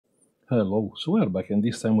Hello, so we're back, and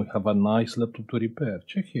this time we have a nice laptop to repair.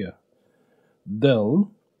 Check here.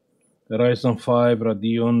 Dell Ryzen 5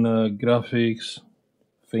 Radeon graphics,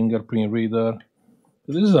 fingerprint reader.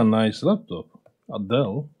 This is a nice laptop. A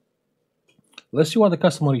Dell. Let's see what the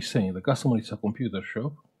customer is saying. The customer is a computer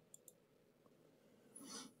shop.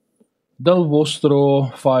 Dell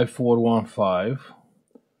Vostro 5415.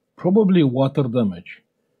 Probably water damage.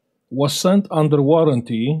 Was sent under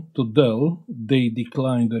warranty to Dell. They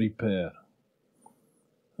declined the repair.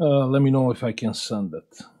 Let me know if I can send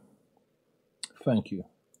it. Thank you.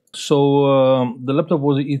 So the laptop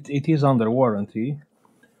it is under warranty,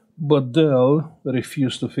 but Dell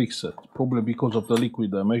refused to fix it, probably because of the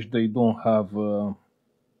liquid damage. They don't have the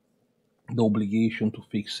obligation to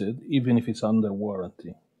fix it, even if it's under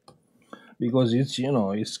warranty, because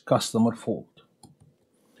it's customer fault.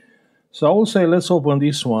 So I will say let's open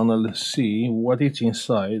this one and let's see what it's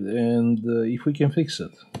inside and if we can fix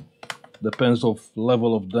it. Depends of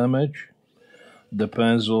level of damage,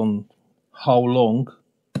 depends on how long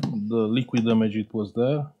the liquid damage it was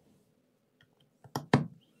there.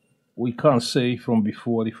 We can't say from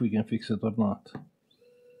before if we can fix it or not.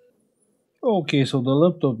 Okay, so the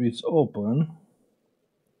laptop is open.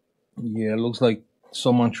 Yeah, looks like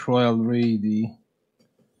someone trial ready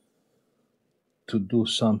to do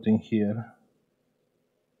something here.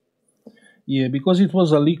 Yeah, because it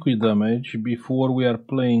was a liquid damage before we are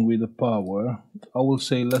playing with the power, I will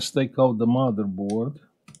say let's take out the motherboard,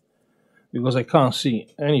 because I can't see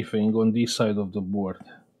anything on this side of the board.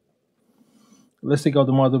 Let's take out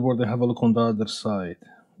the motherboard and have a look on the other side.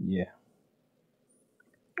 Yeah.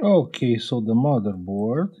 Okay, so the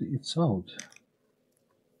motherboard, it's out.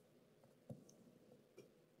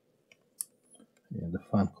 Yeah, the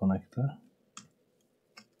fan connector.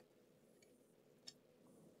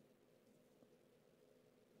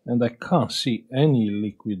 And I can't see any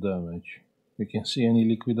liquid damage. You can see any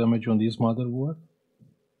liquid damage on this motherboard?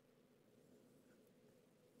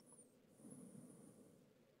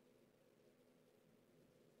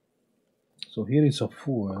 So here is a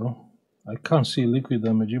foil. I can't see liquid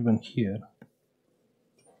damage even here.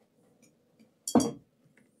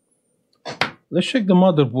 Let's check the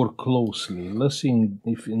motherboard closely. Let's see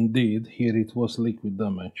if indeed here it was liquid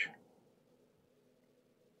damage.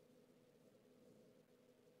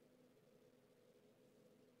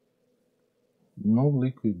 No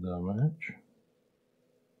liquid damage.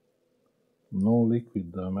 No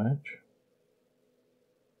liquid damage.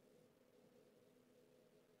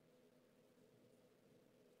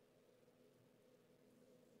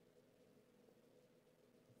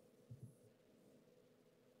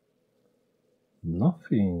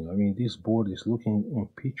 Nothing. I mean, this board is looking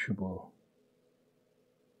impeachable.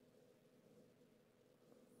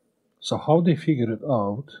 So how they figured it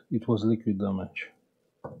out, it was liquid damage.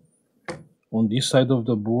 On this side of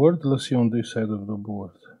the board, let's see on this side of the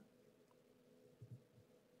board.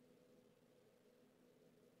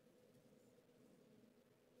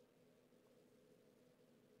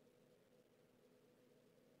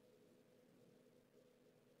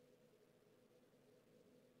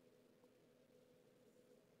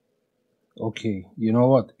 Okay, you know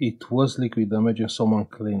what? It was liquid damage and someone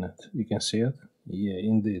cleaned it. You can see it? Yeah,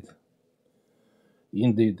 indeed.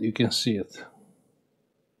 Indeed, you can see it.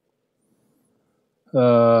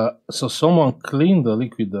 So someone cleaned the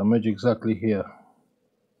liquid damage exactly here,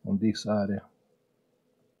 on this area.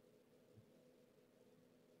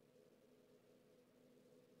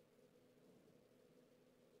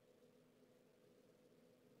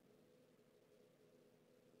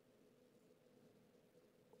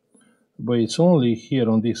 But it's only here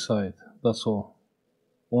on this side, that's all.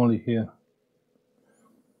 Only here.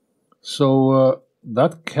 So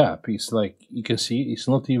that cap is like, you can see, it's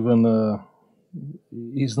not even,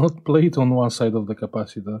 it's not plate on one side of the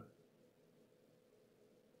capacitor.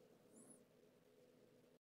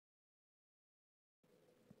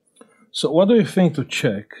 So what do you think to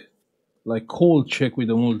check? Like cold check with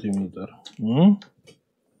a multimeter?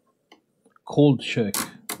 Cold check.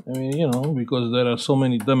 I mean, because there are so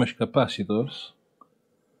many damaged capacitors.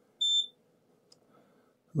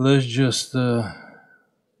 Let's just,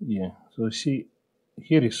 yeah. So see,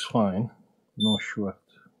 here is fine, no short.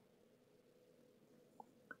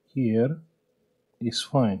 Here is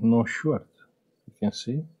fine, no short. You can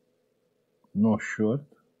see, no short,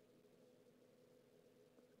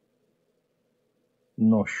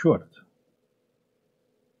 no short.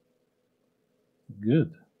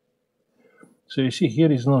 Good. So you see,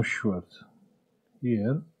 here is no short.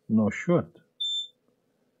 Here, no short.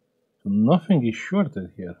 So nothing is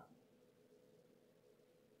shorted here.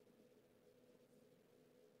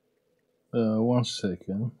 1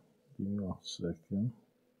 second. Give me 1 second.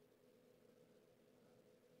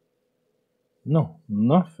 No,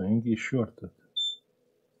 nothing is shorted.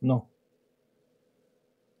 No.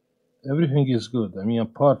 Everything is good. I mean,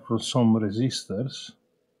 apart from some resistors.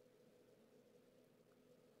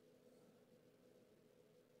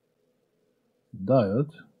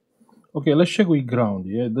 Diode. Okay, let's check with ground.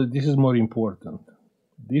 Yeah, this is more important.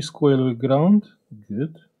 This coil with ground,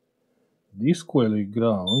 good. This coil with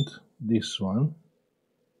ground, this one,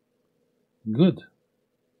 good.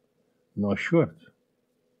 No short.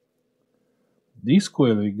 This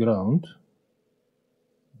coil with ground,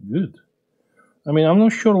 good. I mean, I'm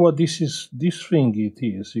not sure what this is. This thing it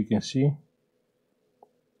is. You can see.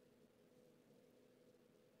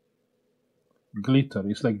 Glitter.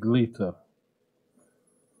 It's like glitter.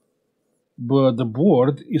 But the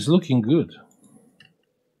board is looking good.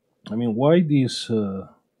 I mean, why this could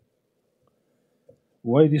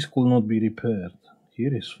not be repaired?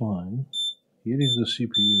 Here is fine. Here is the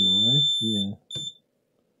CPU, right? Yeah.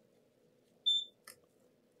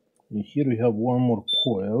 And here we have one more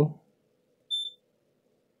coil,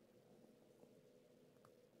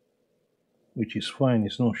 which is fine.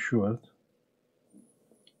 It's not short.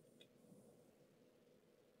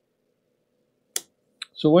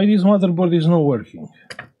 So why this motherboard is not working?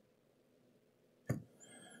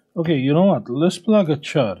 Okay, you know what? Let's plug a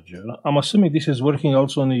charger. I'm assuming this is working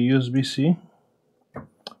also on a USB-C.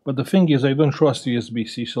 But the thing is, I don't trust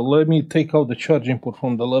USB-C. So let me take out the charging port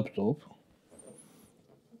from the laptop.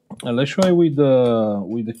 And let's try with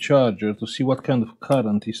the charger to see what kind of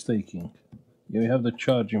current it's taking. Here we have the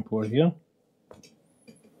charging port here.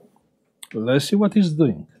 Let's see what it's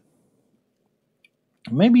doing.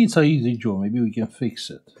 Maybe it's an easy job. Maybe we can fix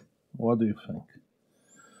it. What do you think?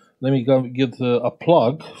 Let me go get a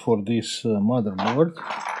plug for this motherboard.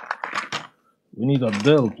 We need a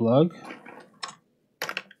Dell plug.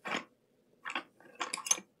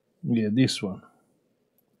 Yeah, this one.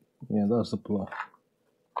 Yeah, that's the plug.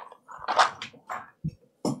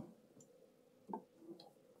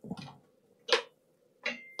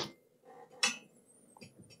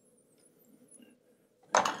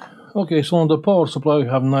 Okay, so on the power supply we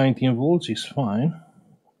have 19 volts, it's fine.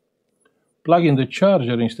 Plug in the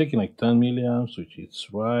charger and it's taking like 10 milliamps, which is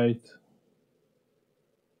right.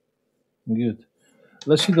 Good.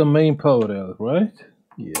 Let's see the main power rail, right?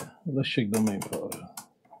 Yeah, let's check the main power rail.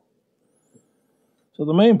 So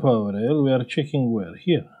the main power rail, we are checking where?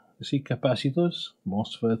 Here. You see capacitors,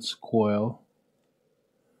 MOSFETs, coil.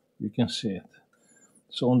 You can see it.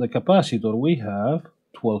 So on the capacitor we have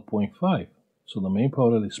 12.5. So the main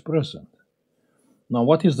power rail is present. Now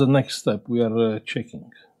what is the next step we are checking?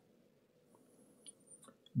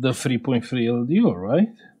 The 3.3 LDO,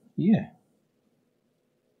 right? Yeah.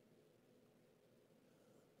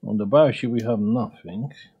 On the BIOS chip we have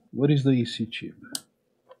nothing. Where is the EC chip?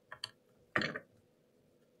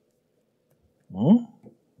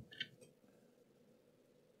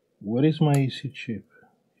 Where is my EC chip?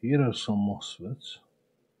 Here are some MOSFETs.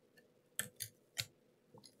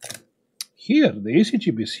 Here, the EC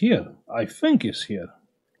chip is here. I think it's here.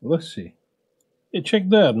 Let's see. Hey, check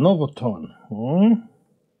there, Novoton.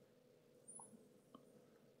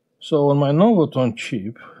 So on my Novoton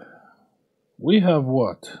chip, we have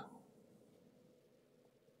what?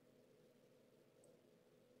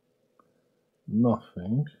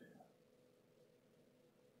 Nothing.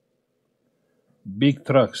 Big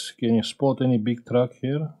trucks. Can you spot any big truck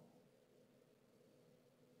here?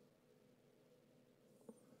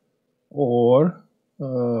 Or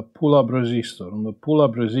pull-up resistor. On the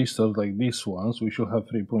pull-up resistors like these ones, we should have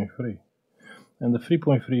 3.3. And the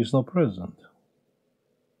 3.3 is not present.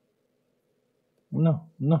 No,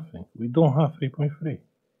 nothing. We don't have 3.3.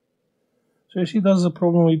 So you see, that's the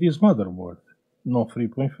problem with this motherboard. No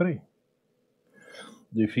 3.3.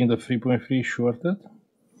 Do you think the 3.3 is shorted?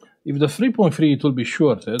 If the 3.3 it will be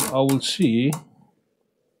shorted, I will see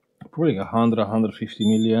probably 100, 150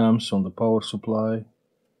 milliamps on the power supply.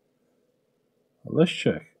 Let's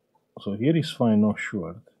check. So here is fine, no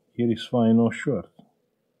short. Here is fine, no short.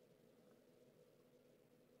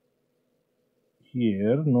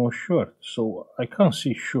 Here, no short. So I can't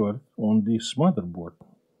see short on this motherboard.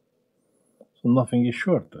 So nothing is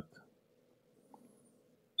shorted.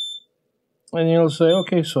 And you'll say,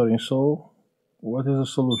 okay, sorry, so what is the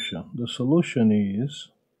solution? The solution is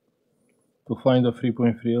to find a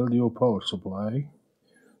 3.3 LDO power supply.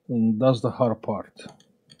 And that's the hard part.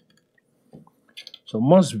 So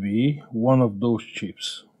must be one of those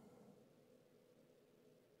chips.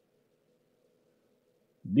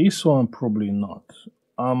 This one probably not.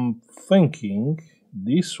 I'm thinking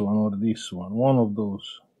this one or this one of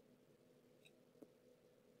those.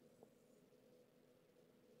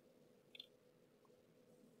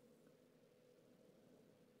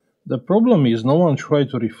 The problem is no one tried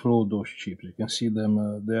to reflow those chips. You can see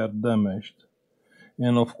them, they are damaged.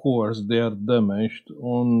 And of course they are damaged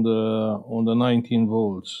on the 19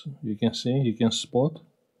 volts. You can see, you can spot.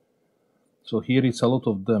 So here it's a lot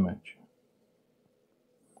of damage.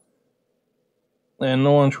 And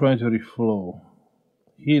no one tried to reflow.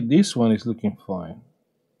 Here this one is looking fine.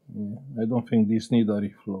 Yeah, I don't think this needs a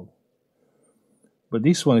reflow. But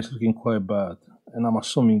this one is looking quite bad. And I'm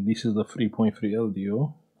assuming this is the 3.3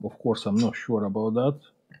 LDO. Of course I'm not sure about that.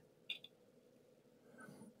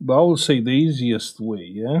 But I will say the easiest way,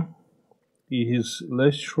 yeah, is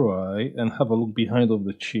let's try and have a look behind of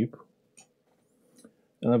the chip.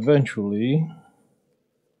 And eventually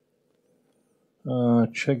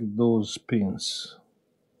check those pins.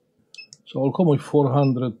 So I'll come with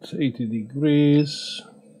 480 degrees,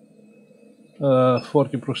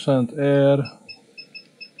 40% air,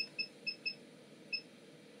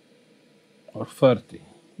 or 30,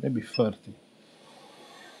 maybe 30.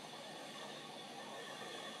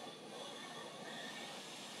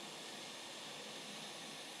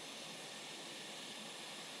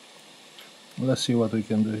 Let's see what we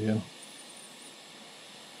can do here.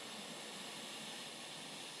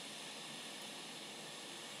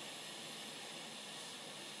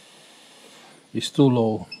 It's too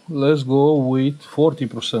low. Let's go with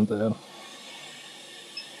 40% air.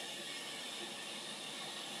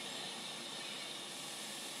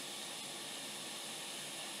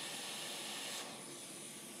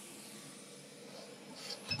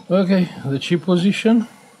 Okay, the chip position.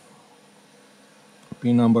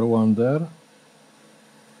 Pin number 1 there.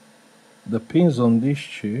 The pins on this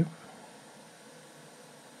chip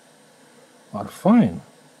are fine.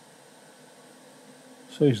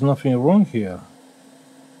 So there's nothing wrong here.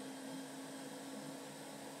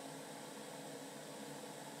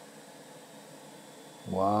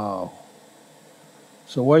 Wow.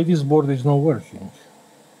 So why this board is not working?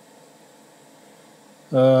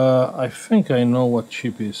 I think I know what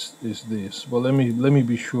chip is this, but let me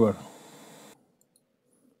be sure.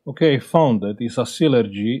 Okay, I found it. It's a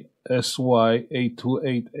Synergy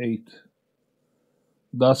SY8288.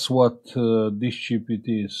 That's what this chip it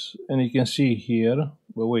is. And you can see here,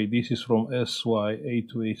 but wait, this is from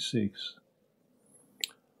SY8286.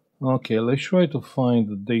 Okay, let's try to find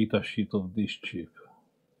the data sheet of this chip.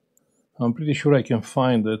 I'm pretty sure I can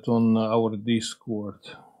find it on our Discord.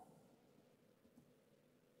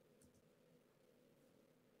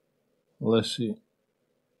 Let's see.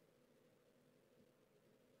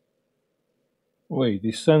 Wait,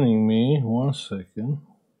 it's sending me, 1 second.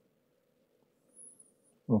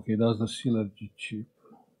 Okay, that's the Synergy chip.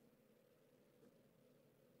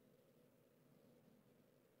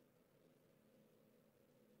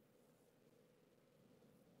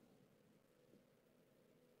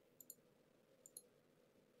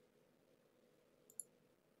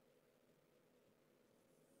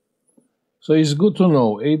 So it's good to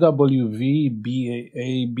know AWV,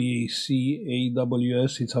 BAA, BAC,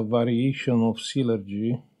 AWS, it's a variation of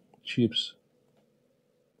Synergy chips.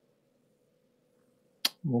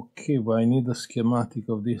 Okay, but I need a schematic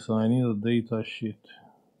of this, I need a data sheet.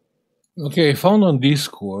 Okay, I found on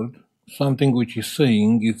Discord something which is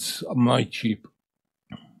saying it's my chip.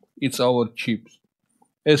 It's our chip,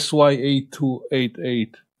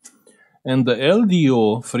 SY8288. And the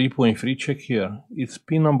LDO 3.3, check here, it's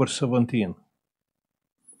pin number 17.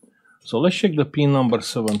 So let's check the pin number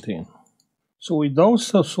 17. So without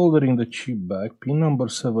soldering the chip back, pin number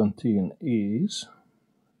 17 is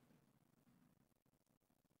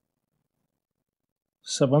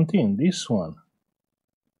 17, this one.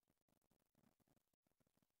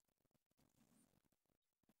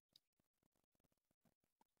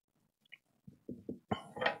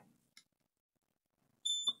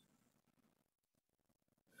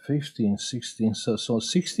 (15, 16, so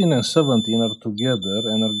 16 and 17 are together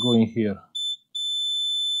and are going here.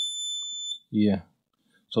 Yeah.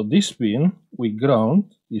 So this pin with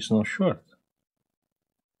ground is not short.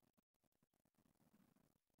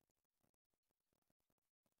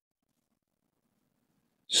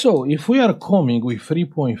 So if we are coming with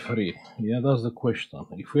 3.3, yeah, that's the question.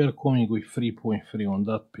 If we are coming with 3.3 on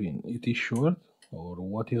that pin, it is short, or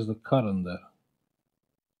what is the current there?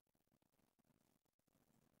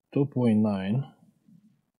 2.9,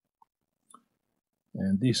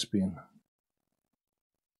 and this pin.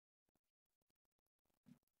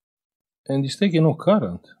 And it's taking no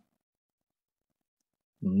current.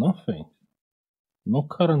 Nothing. No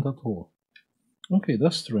current at all. Okay,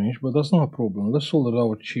 that's strange, but that's not a problem. Let's solder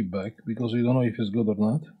our chip back, because we don't know if it's good or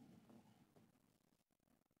not.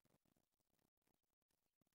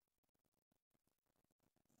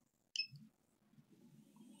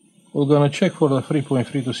 We're gonna check for the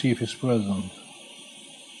 3.3 to see if it's present.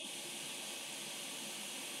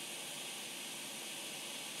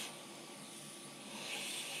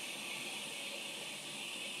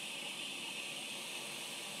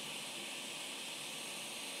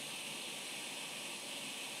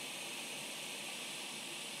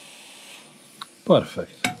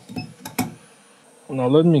 Perfect. Now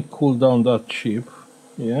let me cool down that chip.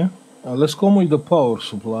 Yeah. Let's come with the power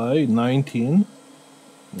supply, 19.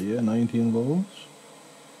 Yeah, 19 volts.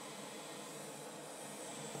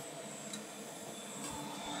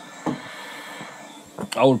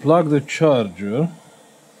 I will plug the charger.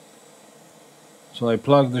 So I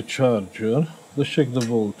plug the charger. Let's check the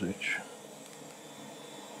voltage.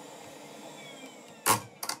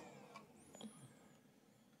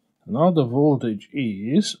 Now the voltage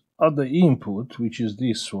is at the input, which is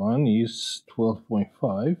this one, is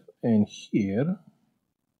 12.5, and here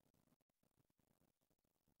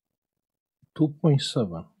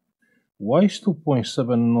 2.7. Why is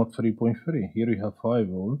 2.7 not 3.3? Here you have 5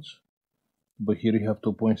 volts, but here you have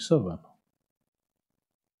 2.7.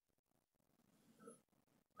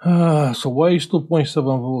 So why is 2.7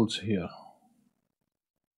 volts here?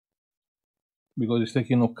 Because it's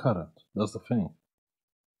taking no current. That's the thing.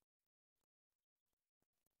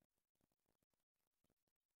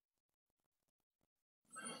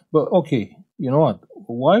 But okay, you know what?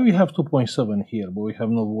 Why we have 2.7 here, but we have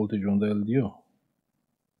no voltage on the LDO?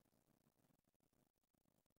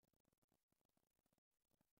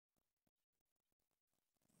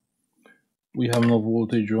 We have no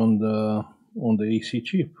voltage on the AC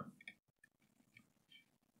chip.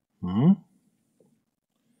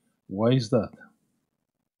 Why is that?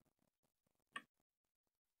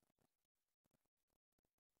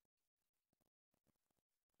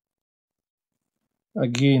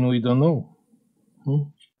 Again, we don't know.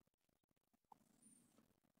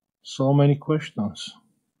 So many questions.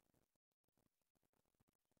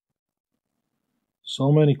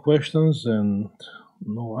 So many questions and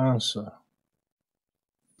no answer.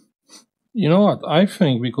 You know what? I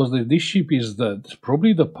think because this chip is dead,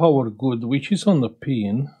 probably the power good, which is on the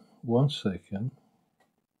pin. 1 second.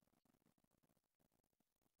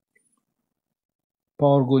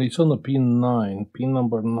 Power good, it's on the pin 9, pin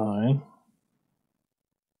number 9.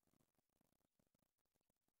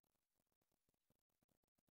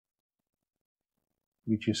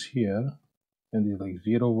 Which is here, and it's like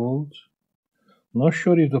 0 volts. Not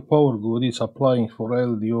sure if the power good is applying for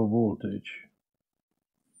LDO voltage.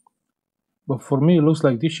 But for me, it looks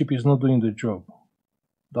like this chip is not doing the job.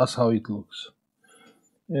 That's how it looks.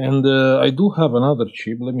 And I do have another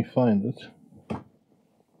chip. Let me find it.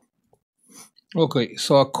 Okay,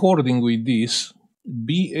 so according with this,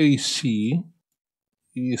 BAC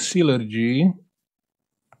is Synergy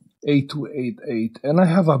 8288, and I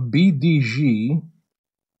have a BDG,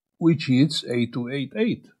 which is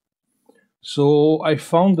 8288. So I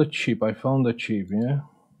found the chip, yeah?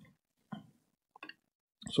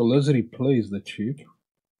 So let's replace the chip.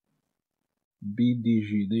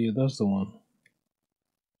 BDG, there, that's the one.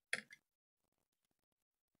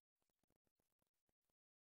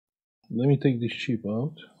 Let me take this chip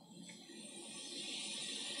out.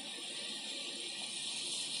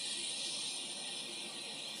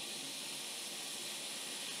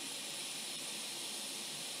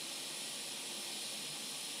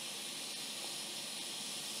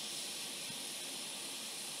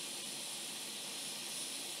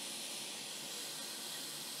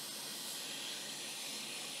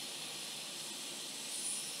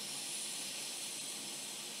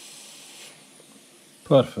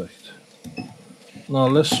 Perfect. Now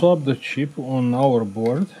let's swap the chip on our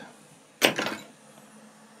board.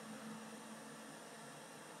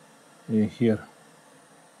 Here.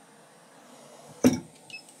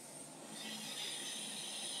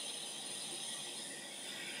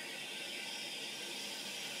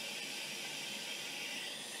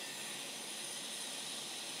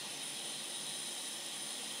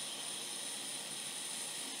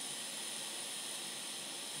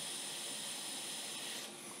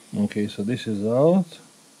 Okay, so this is out.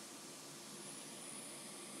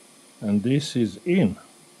 And this is in.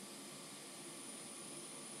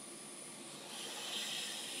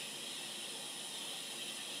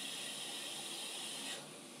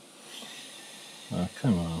 Ah,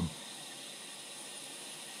 come on.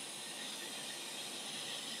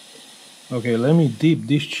 Okay, let me dip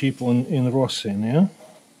this chip in rosin, yeah?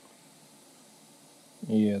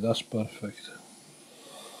 Yeah, that's perfect.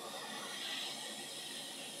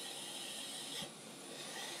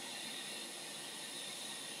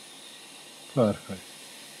 Perfect.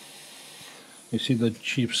 You see the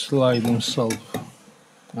chip slide himself.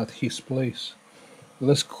 at his place.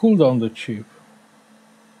 Let's cool down the chip.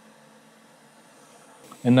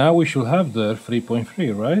 And now we should have there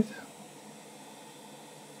 3.3, right?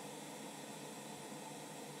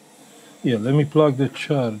 Yeah, let me plug the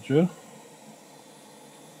charger.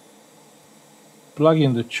 Plug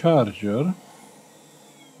in the charger.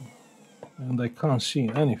 And I can't see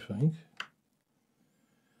anything.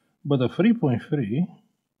 But the 3.3,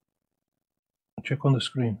 check on the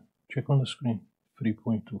screen. Check on the screen.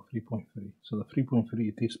 3.2, 3.3. So the 3.3,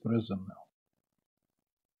 it is present now.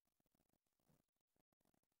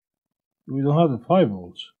 We don't have the 5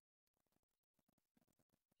 volts.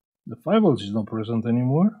 The 5 volts is not present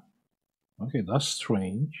anymore. Okay, that's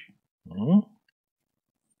strange.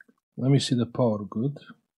 Let me see the power good.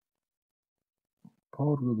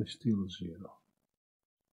 Power good is still 0.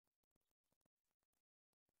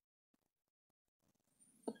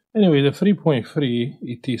 Anyway, the 3.3,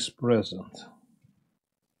 it is present.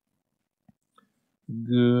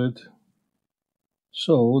 Good.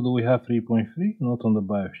 So, do we have 3.3? Not on the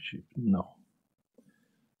BIOS chip. No.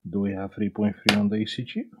 Do we have 3.3 on the AC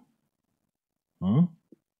chip?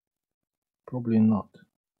 Probably not.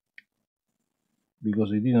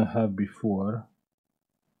 Because we didn't have before.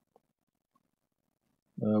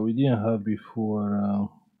 We didn't have before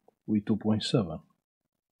with 2.7.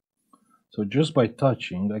 So just by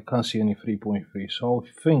touching, I can't see any 3.3. So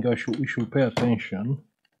I think we should pay attention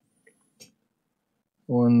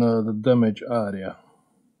on the damage area.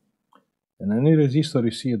 And any resistor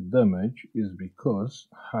received damage is because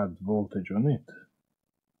had voltage on it.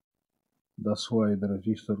 That's why the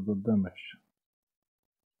resistor got damaged.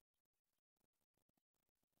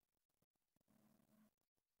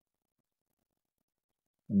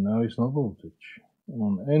 And now it's no voltage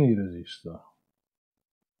on any resistor.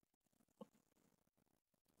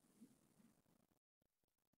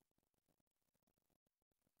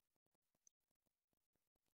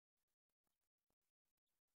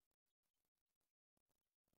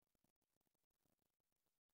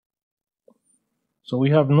 So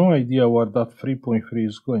we have no idea where that 3.3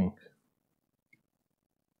 is going.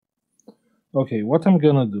 Okay, what I'm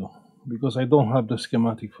gonna do, because I don't have the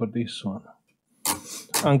schematic for this one,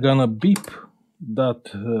 I'm gonna beep that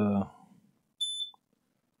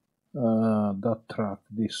track,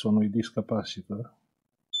 this one with this capacitor.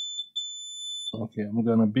 Okay, I'm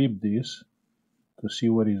gonna beep this to see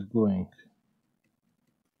where it's going.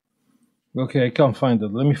 Okay, I can't find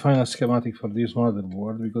it. Let me find a schematic for this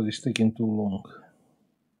motherboard because it's taking too long.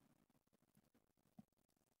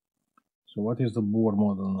 So what is the board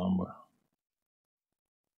model number?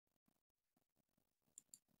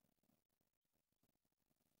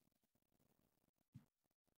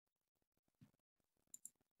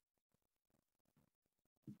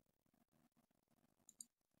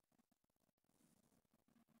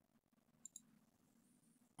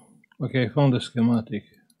 Okay, I found the schematic.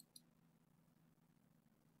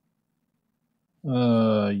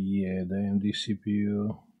 Yeah, the AMD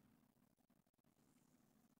CPU.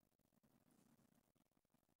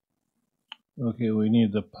 Okay, we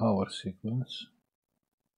need the power sequence.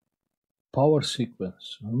 Power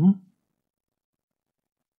sequence.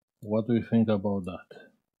 What do you think about that?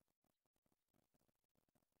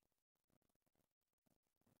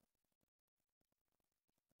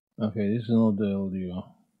 Okay, this is not the LDO.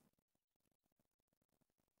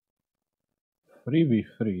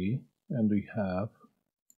 3v3, and we have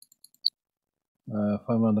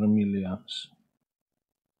 500 milliamps.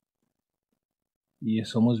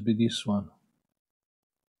 Yes, it must be this one.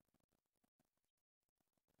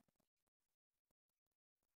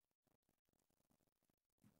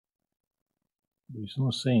 But it's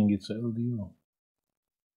not saying it's LDO.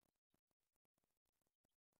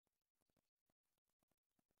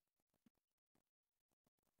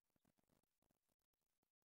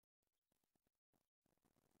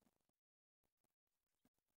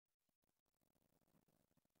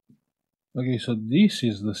 Okay, so this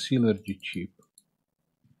is the Synergy chip,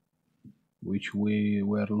 which we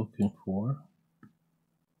were looking for.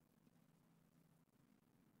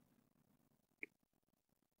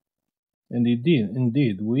 And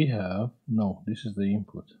indeed, we have, no, this is the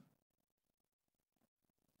input.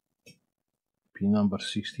 Pin number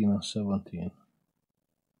 16 and 17.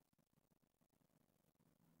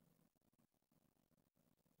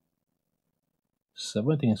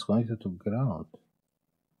 Seventeen is connected to ground.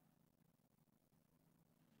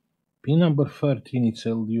 Pin number 13 is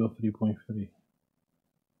LDO 3.3.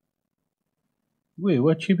 Wait,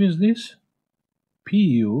 what chip is this?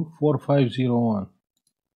 PU 4501.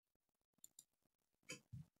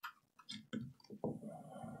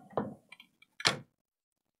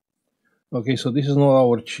 Okay, so this is not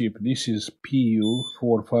our chip. This is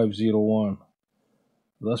PU4501.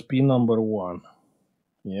 That's pin number 1.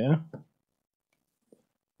 Yeah?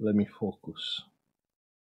 Let me focus.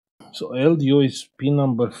 So LDO is pin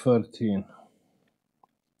number 13.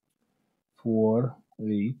 4,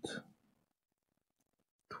 8,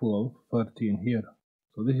 12, 13 here.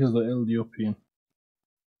 So this is the LDO pin.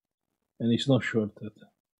 And it's not shorted.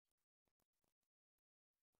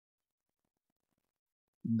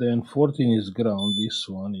 Then 14 is ground, this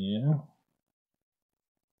one, yeah.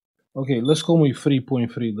 Okay, let's go with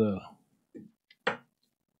 3.3 there.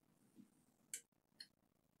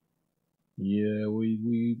 Yeah,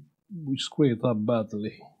 we screwed it up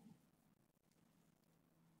badly.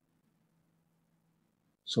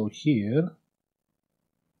 So here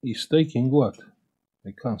is taking what?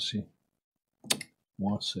 I can't see.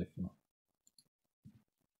 1 second.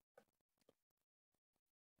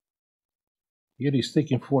 Here is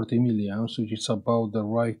taking 40 milliamps, which is about the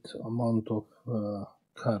right amount of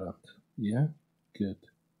current. Yeah, good,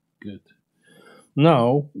 good.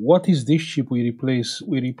 Now, what is this chip we replace?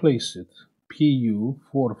 We replace it.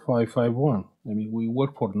 PU4551. I mean, we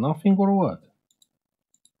work for nothing or what?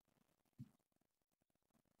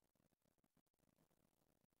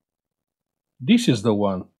 This is the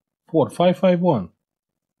one, 4551.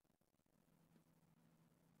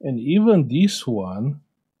 And even this one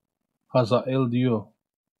has a LDO.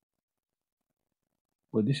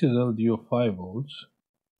 But this is LDO 5 volts.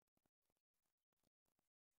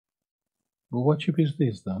 But what chip is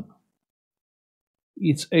this then?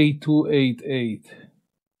 It's 8288.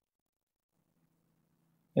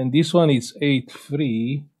 And this one is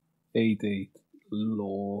 8388.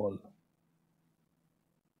 Lol.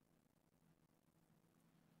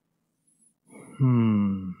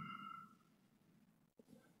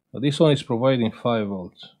 This one is providing 5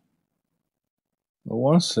 volts.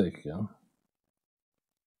 1 second.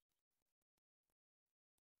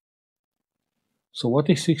 So what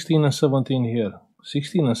is 16 and 17 here?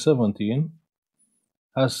 16 and 17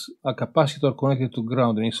 has a capacitor connected to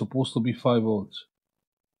ground and it's supposed to be 5 volts.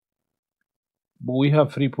 But we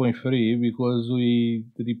have 3.3 because we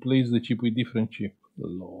replaced the chip with different chip.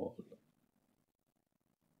 Lol.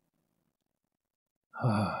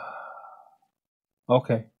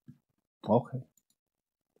 Okay.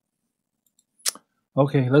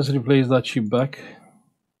 Okay, let's replace that chip back.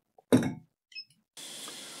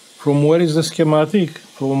 From where is the schematic?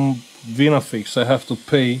 From Vinafix. I have to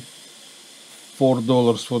pay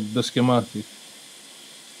 $4 for the schematic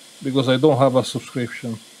because I don't have a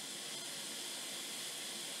subscription.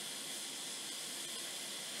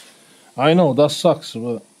 I know, that sucks,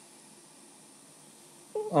 but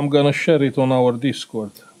I'm gonna share it on our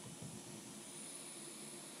Discord.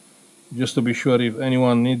 Just to be sure if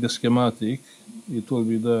anyone needs the schematic, it will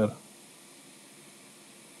be there.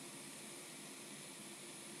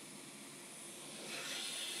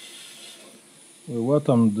 Well, what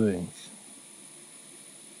I'm doing.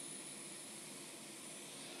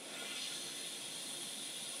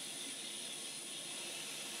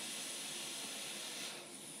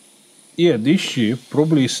 Yeah, this chip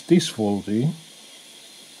probably is this faulty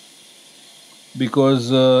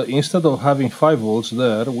because instead of having 5 volts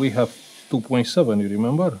there, we have 2.7, you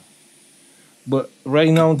remember? But right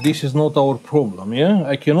now, this is not our problem, yeah?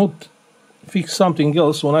 I cannot fix something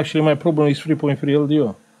else when actually my problem is 3.3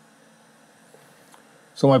 LDO.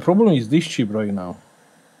 So my problem is this chip right now.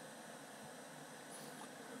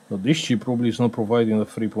 So this chip probably is not providing the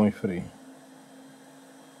 3.3.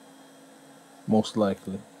 Most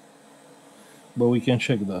likely. But we can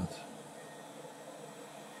check that.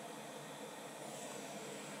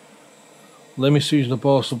 Let me switch the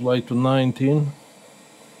power supply to 19.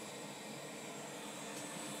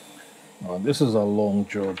 Oh, this is a long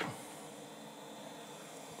job.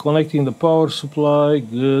 Connecting the power supply,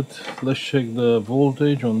 good. Let's check the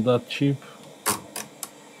voltage on that chip.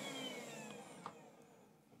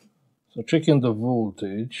 So checking the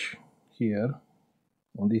voltage here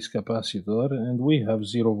on this capacitor, and we have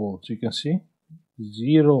 0 volts. You can see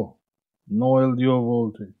 0, no LDO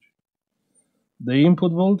voltage. The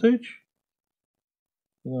input voltage,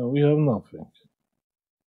 no, we have nothing.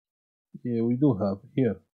 Yeah, we do have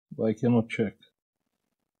here, but I cannot check.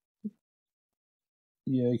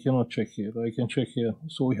 Yeah, I cannot check here. I can check here.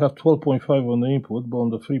 So we have 12.5 on the input, but on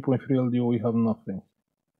the 3.3 LDO we have nothing.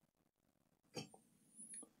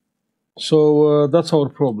 So that's our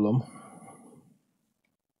problem.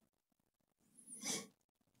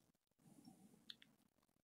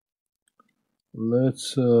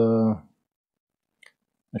 Let's a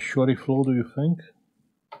shorty flow, do you think?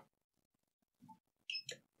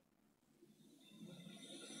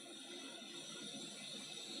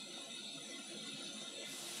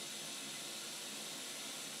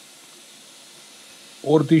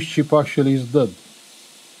 Or this chip actually is dead.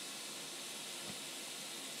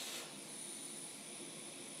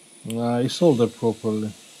 I soldered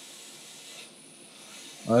properly.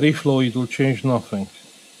 A reflow, it will change nothing.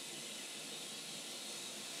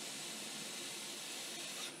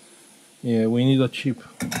 Yeah, we need a chip.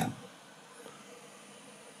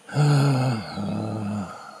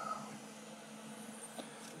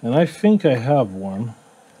 And I think I have one.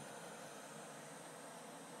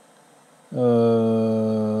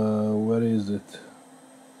 Where is it?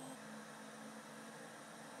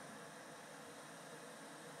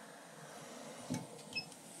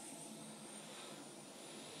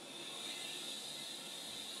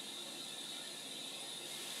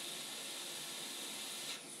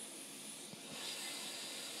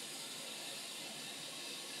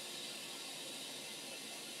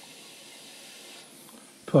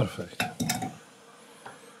 Perfect.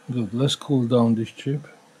 Good, let's cool down this chip.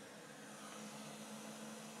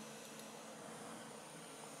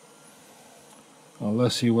 Now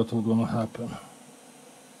let's see what will gonna happen.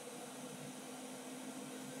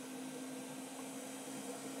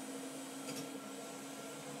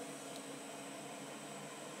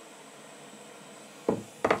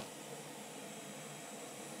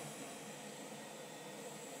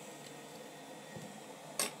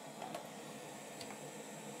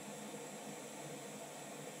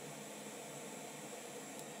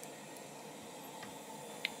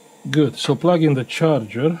 Good, so plug in the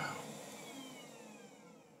charger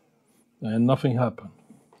and nothing happened.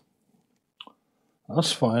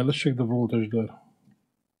 That's fine, let's check the voltage there.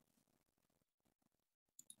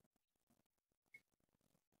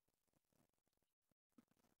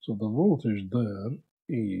 So the voltage there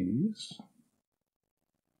is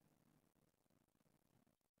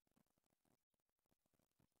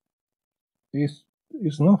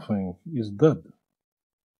nothing, it's dead.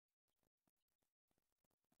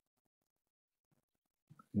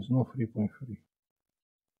 It's no 3.3.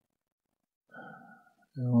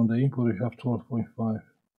 And on the input we have 12.5.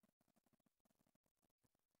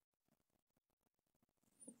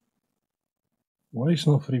 Why is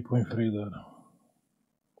no 3.3 there?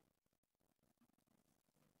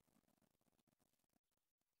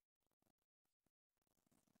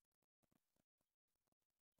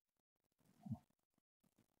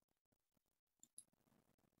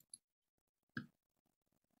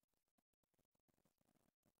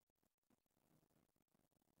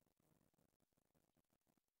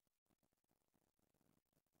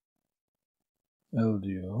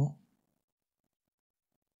 LDO.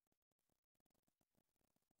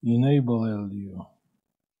 Enable LDO.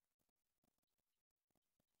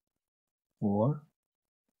 Or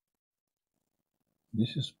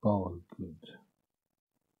this is power good.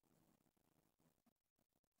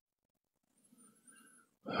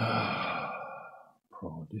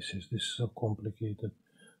 Bro, this is so complicated.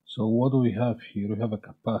 So what do we have here? We have a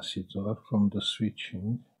capacitor from the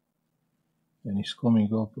switching, and it's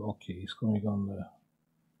coming up. Okay, it's coming on the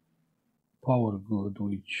power good,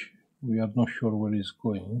 which we are not sure where it's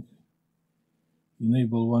going.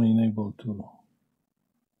 Enable 1, enable 2.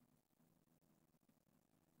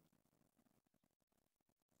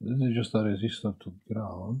 This is just a resistor to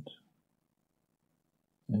ground.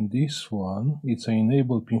 And this one, it's an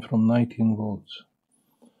enable pin from 19 volts.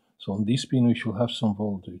 So on this pin we should have some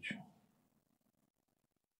voltage.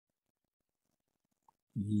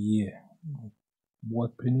 Yeah.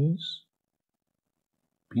 What pin is?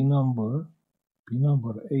 Pin number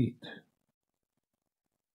 8.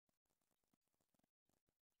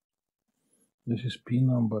 This is pin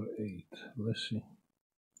number 8. Let's see.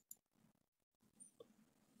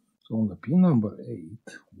 So on the pin number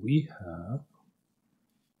 8, we have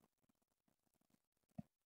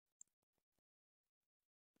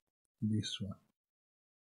this one.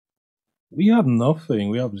 We have nothing.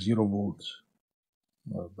 We have 0 volts.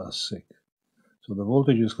 Oh, that's sick. So the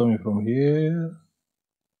voltage is coming from here.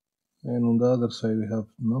 And on the other side we have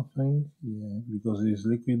nothing. Yeah, because it is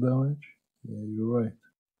liquid damage. Yeah, you're right.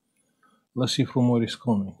 Let's see from where it's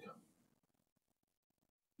coming.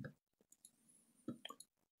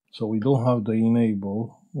 So we don't have the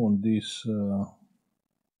enable on this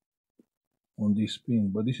pin,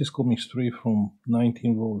 but this is coming straight from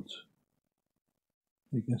 19 volts.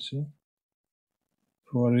 You can see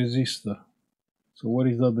from a resistor. So where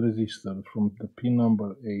is that resistor? From the pin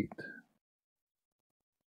number 8.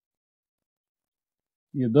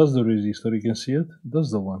 Yeah, that's the resistor. You can see it.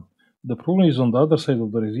 That's the one. The problem is on the other side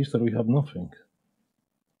of the resistor we have nothing.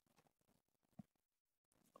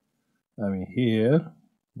 I mean, here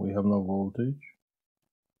we have no voltage,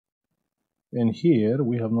 and here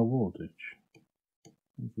we have no voltage.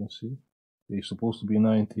 You can see It's supposed to be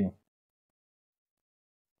 19.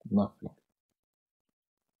 Nothing.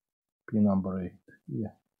 Pin number 8.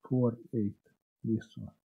 Yeah, 4, 8. This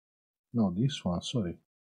one. No, this one, sorry.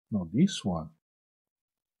 No, this one.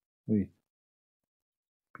 Wait.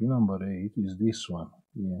 Pin number 8 is this one.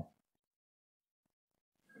 Yeah.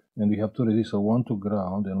 And we have two resistors, one to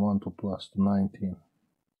ground and one to plus, to 19.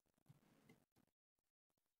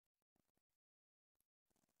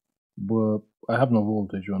 But I have no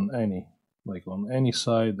voltage on any. Like on any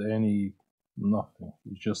side, nothing.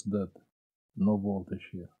 It's just that. No voltage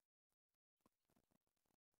here.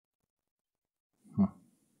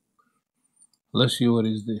 Let's see what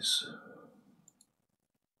is this.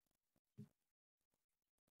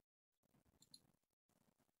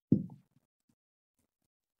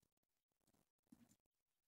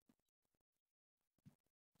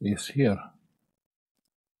 It's here.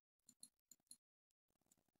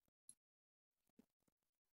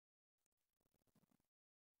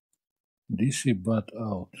 DC bat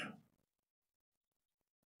out.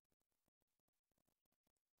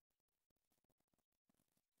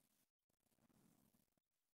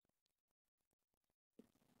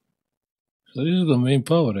 So this is the main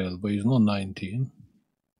power rail, but it's not 19.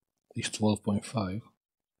 It's 12.5.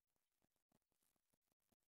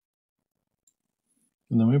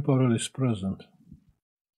 And the main power rail is present.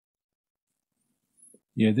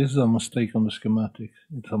 Yeah, this is a mistake on the schematic.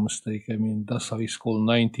 It's a mistake. I mean, that's how it's called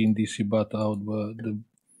 19 DC bat out, but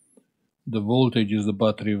the voltage is the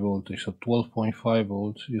battery voltage. So 12.5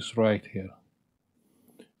 volts is right here.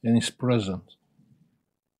 And it's present.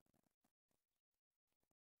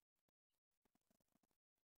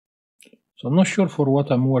 So I'm not sure for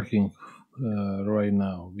what I'm working right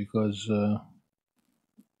now, because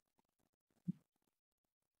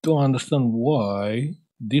don't understand why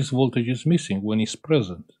this voltage is missing when it's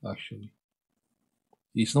present. Actually,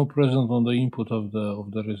 it's not present on the input of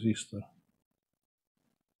the resistor.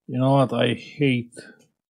 You know what? I hate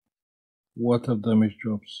water damage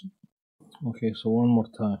jobs. Okay, so one more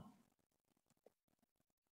time.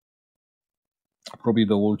 Probably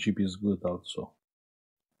the whole chip is good also.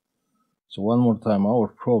 So one more time, our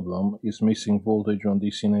problem is missing voltage on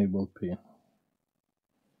this enable pin,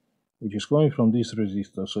 which is coming from this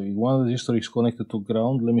resistor. So if one resistor is connected to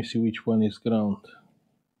ground, let me see which one is ground.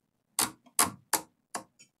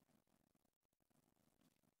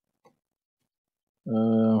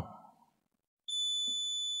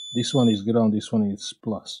 This one is ground, this one is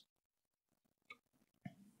plus.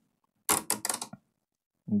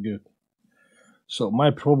 Good. So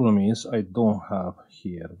my problem is I don't have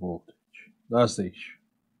here voltage. That's the issue.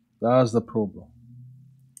 That's the problem.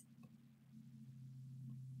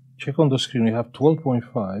 Check on the screen, we have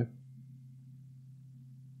 12.5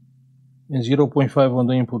 and 0.5 on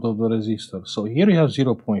the input of the resistor. So here we have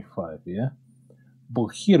 0.5, yeah? But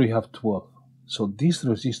here we have 12. So this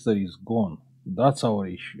resistor is gone. That's our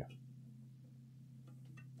issue.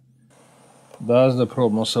 That's the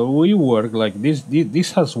problem. So we work like this.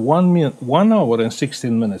 This has 1 hour and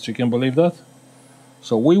 16 minutes. You can believe that?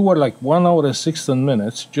 So we were like 1 hour and 16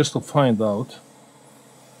 minutes just to find out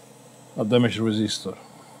a damaged resistor.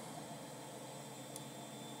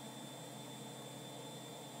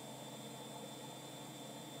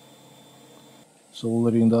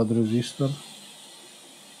 Soldering that resistor.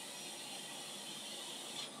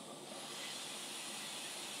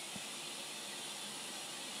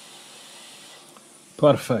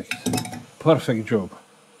 Perfect. Perfect job.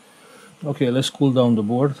 Okay, let's cool down the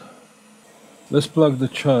board. Let's plug the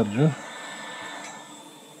charger.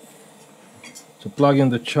 So plug in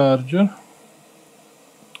the charger.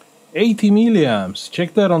 80 milliamps.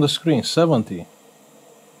 Check that on the screen. 70.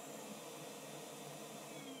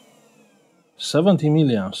 70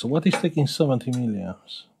 milliamps. So what is taking 70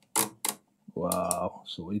 milliamps? Wow.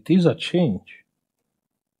 So it is a change.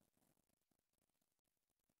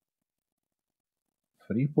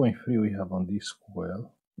 3.3 we have on this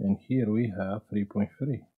coil. And here we have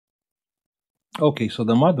 3.3. Okay, so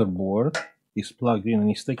the motherboard is plugged in and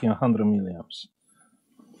it's taking 100 milliamps.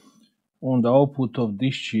 On the output of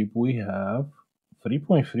this chip, we have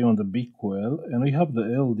 3.3 on the big coil, and we have the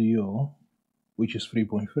LDO, which is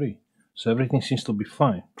 3.3. So everything seems to be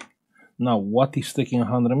fine. Now, what is taking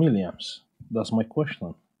 100 milliamps? That's my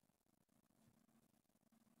question.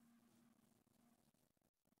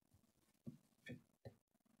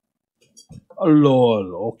 Oh,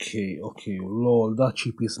 lol, okay, lol, that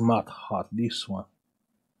chip is not hot, this one.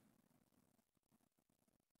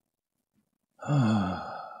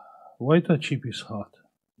 Why that chip is hot?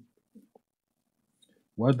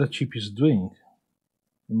 What the chip is doing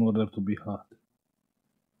in order to be hot?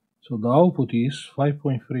 So the output is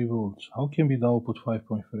 5.3 volts. How can be the output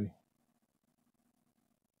 5.3?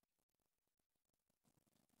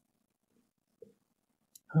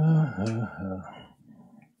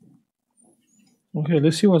 Okay,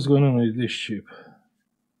 let's see what's going on with this chip.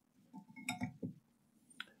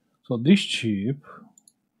 So this chip,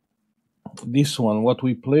 this one, what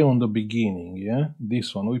we play on the beginning, yeah?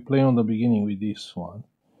 This one, we play on the beginning with this one.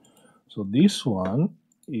 So this one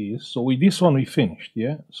is, so with this one we finished,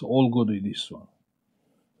 yeah? So all good with this one.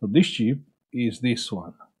 So this chip is this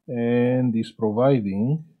one, and is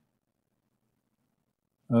providing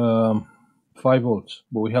 5 volts,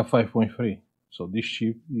 but we have 5.3. So this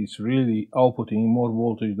chip is really outputting more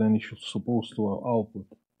voltage than it should supposed to output.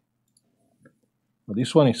 But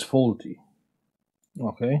this one is faulty.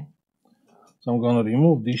 Okay, so I'm gonna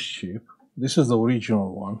remove this chip. This is the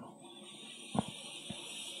original one,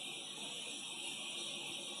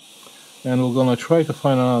 and we're gonna try to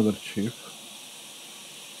find another chip.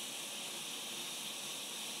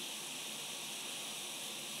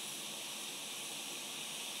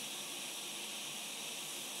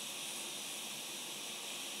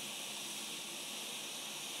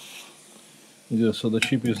 Yeah, so the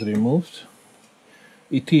chip is removed.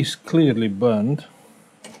 It is clearly burned.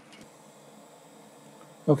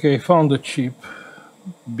 Okay, I found the chip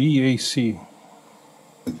BAC.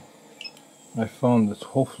 I found it.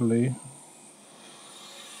 Hopefully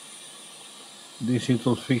this it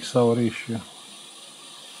will fix our issue.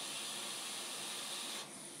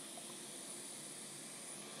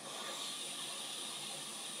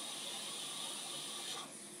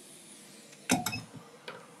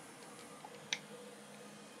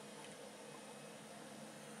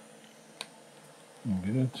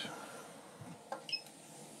 Good.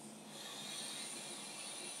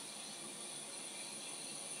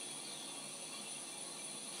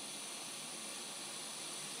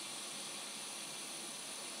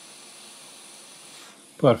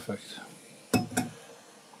 Perfect.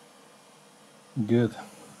 Good.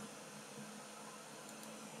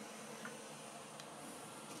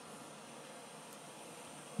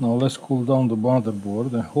 Now let's cool down the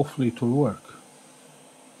motherboard and hopefully it will work.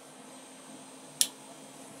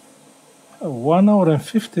 1 hour and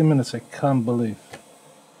 50 minutes, I can't believe.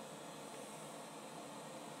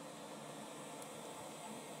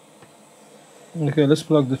 Okay, let's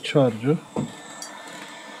plug the charger.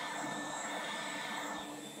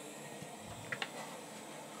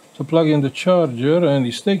 So plug in the charger and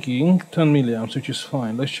it's taking 10 milliamps, which is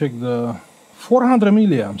fine. Let's check the 400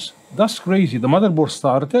 milliamps. That's crazy. The motherboard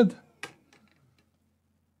started.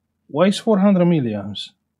 Why is 400 milliamps?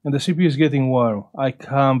 And the CPU is getting warm. I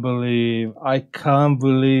can't believe. I can't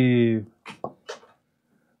believe.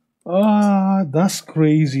 Ah, that's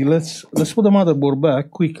crazy. Let's put the motherboard back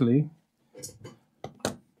quickly.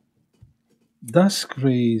 That's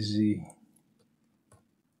crazy.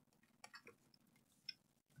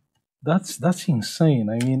 That's insane.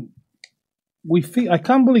 I mean, I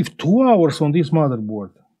can't believe 2 hours on this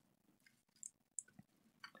motherboard,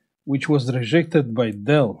 which was rejected by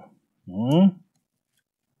Dell.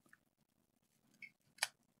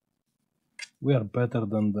 We are better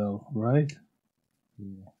than Dell, right?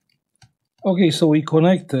 Yeah. Okay, so we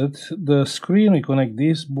connected the screen, we connect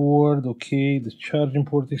this board, okay, the charging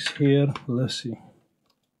port is here, let's see.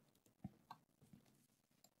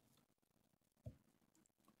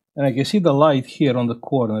 And I can see the light here on the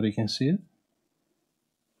corner, you can see it.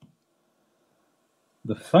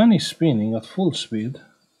 The fan is spinning at full speed.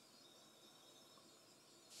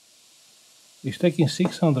 It's taking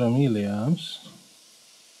 600 milliamps.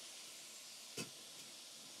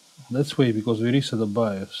 Let's wait because we reset the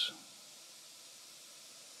BIOS.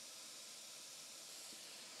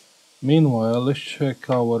 Meanwhile, let's check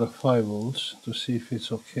our 5 volts to see if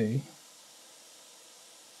it's okay.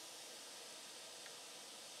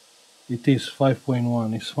 It is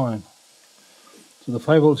 5.1, it's fine. So the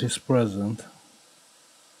 5 volts is present.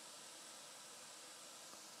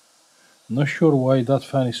 Not sure why that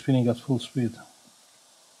fan is spinning at full speed.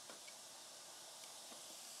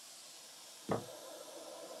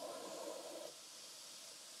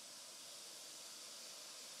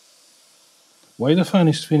 Why the fan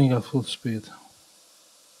is spinning at full speed?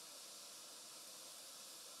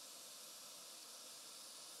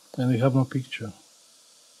 And we have no picture.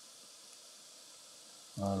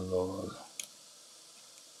 Oh Lord.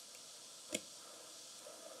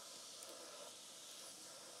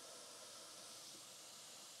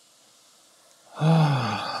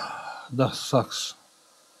 That sucks.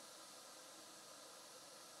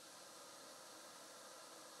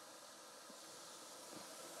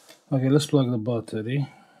 Okay, let's plug the battery.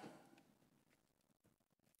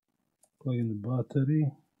 Plug in the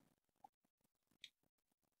battery.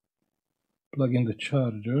 Plug in the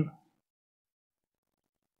charger.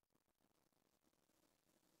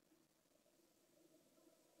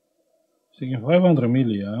 Taking 500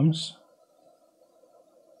 milliamps.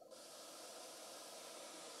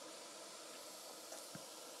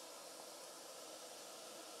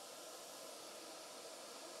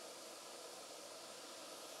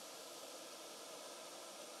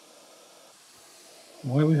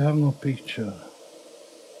 Why we have no picture?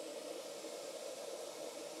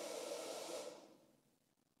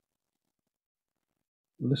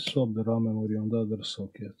 Let's swap the RAM memory on the other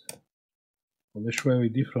socket. Well, let's try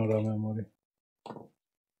with different RAM memory.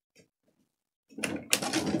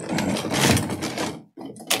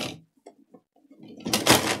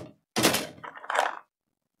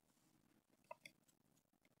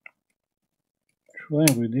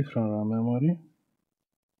 Trying with different RAM memory.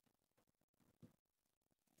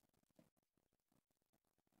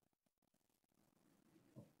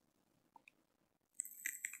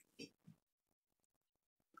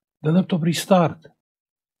 The laptop restart.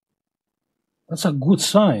 That's a good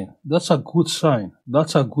sign. That's a good sign.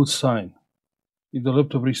 That's a good sign. If the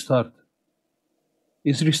laptop restart.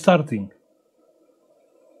 It's restarting.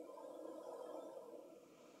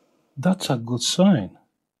 That's a good sign.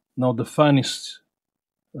 Now the fan is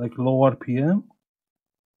like low RPM.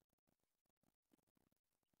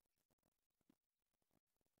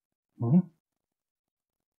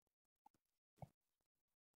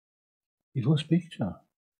 It was picture.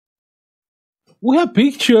 We have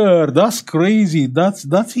picture. That's crazy.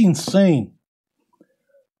 That's insane.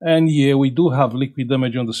 And yeah, we do have liquid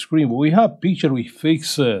damage on the screen, but we have picture. We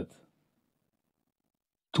fix it.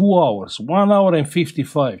 2 hours, 1 hour and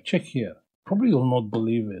 55. Check here. Probably you'll not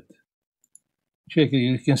believe it. Check it.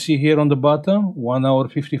 You can see here on the bottom, 1 hour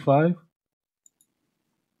 55.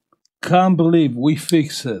 Can't believe we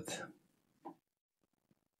fix it.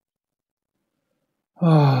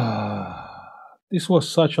 This was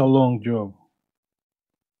such a long job.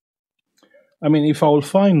 I mean, if I will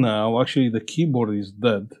find now, actually the keyboard is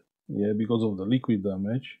dead, yeah, because of the liquid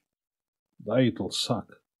damage, that it will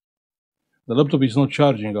suck. The laptop is not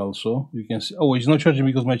charging also. You can see, oh, it's not charging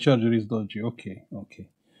because my charger is dodgy. Okay.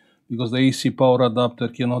 Because the AC power adapter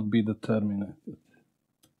cannot be determined.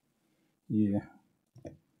 Yeah.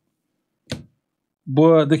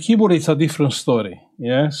 But the keyboard is a different story,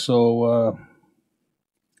 yeah? So,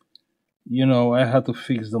 you know, I had to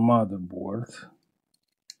fix the motherboard.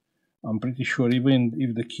 I'm pretty sure even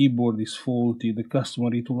if the keyboard is faulty, the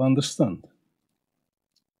customer it will understand.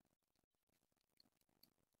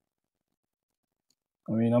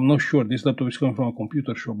 I mean, I'm not sure this laptop is coming from a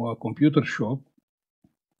computer shop, but a computer shop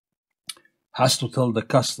has to tell the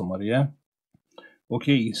customer, yeah?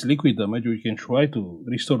 Okay, it's liquid damage, we can try to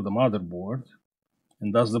restore the motherboard,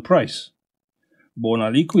 and that's the price. But on a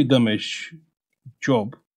liquid damage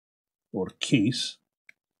job or case,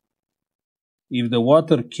 if the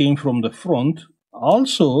water came from the front,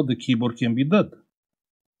 also the keyboard can be dead.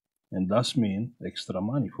 And that's mean extra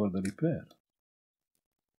money for the repair.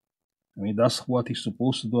 I mean, that's what is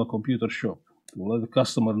supposed to do a computer shop, to let the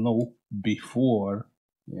customer know before,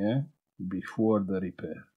 yeah, before the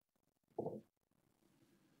repair.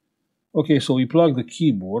 Okay, so we plug the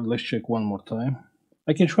keyboard. Let's check one more time.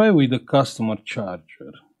 I can try with the customer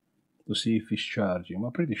charger to see if it's charging.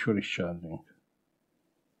 I'm pretty sure it's charging.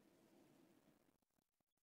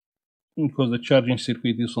 Because the charging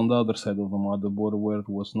circuit is on the other side of the motherboard where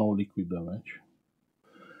there was no liquid damage.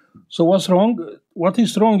 So what's wrong? What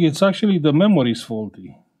is wrong? It's actually the memory is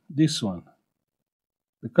faulty. This one.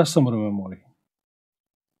 The customer memory.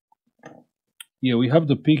 Yeah, we have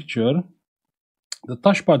the picture. The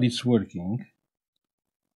touchpad is working.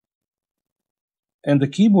 And the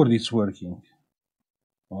keyboard is working.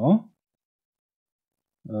 Oh?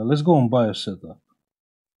 Let's go on BIOS setup.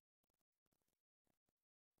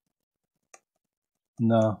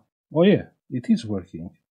 No. Oh yeah, it is working.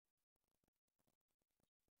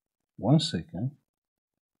 1 second.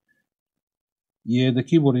 Yeah, the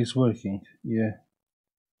keyboard is working. Yeah.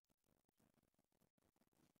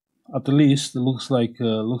 At least looks like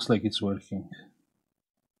it's working.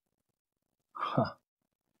 Ha.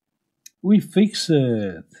 We fix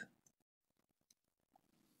it.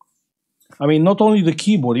 I mean, not only the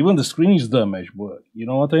keyboard, even the screen is damaged. But you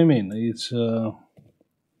know what I mean? It's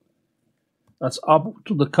that's up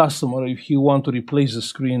to the customer if he want to replace the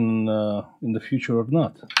screen in the future or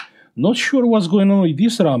not. Not sure what's going on with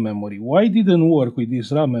this RAM memory. Why didn't work with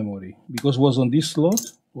this RAM memory? Because it was on this slot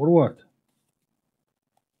or what?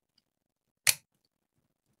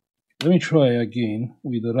 Let me try again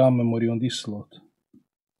with the RAM memory on this slot.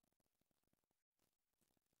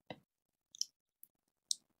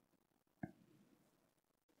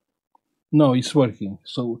 No, it's working.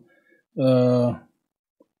 So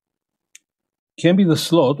can be the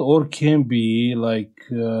slot, or can be like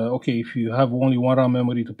okay, if you have only one RAM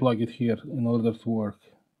memory, to plug it here in order to work.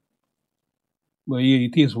 But yeah,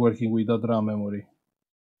 it is working with that RAM memory.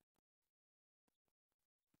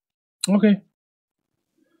 Okay,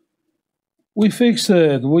 we fixed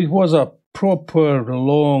it. It was a proper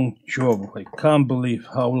long job. I can't believe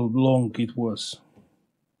how long it was.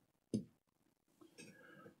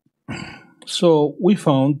 So we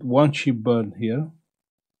found one chip burn here.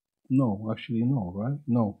 No, actually no, right?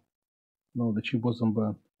 No, the chip wasn't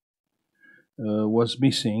burned. Was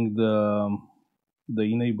missing the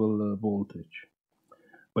enable voltage,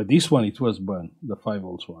 but this one, it was burned, the 5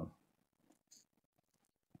 volts one.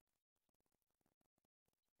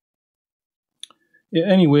 Yeah,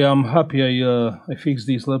 anyway, I'm happy I fixed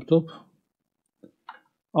this laptop.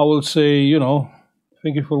 I will say,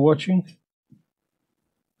 thank you for watching.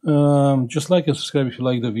 Just like and subscribe if you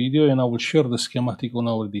like the video, and I will share the schematic on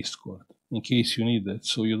our Discord in case you need it,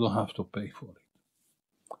 so you don't have to pay for it.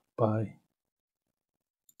 Bye.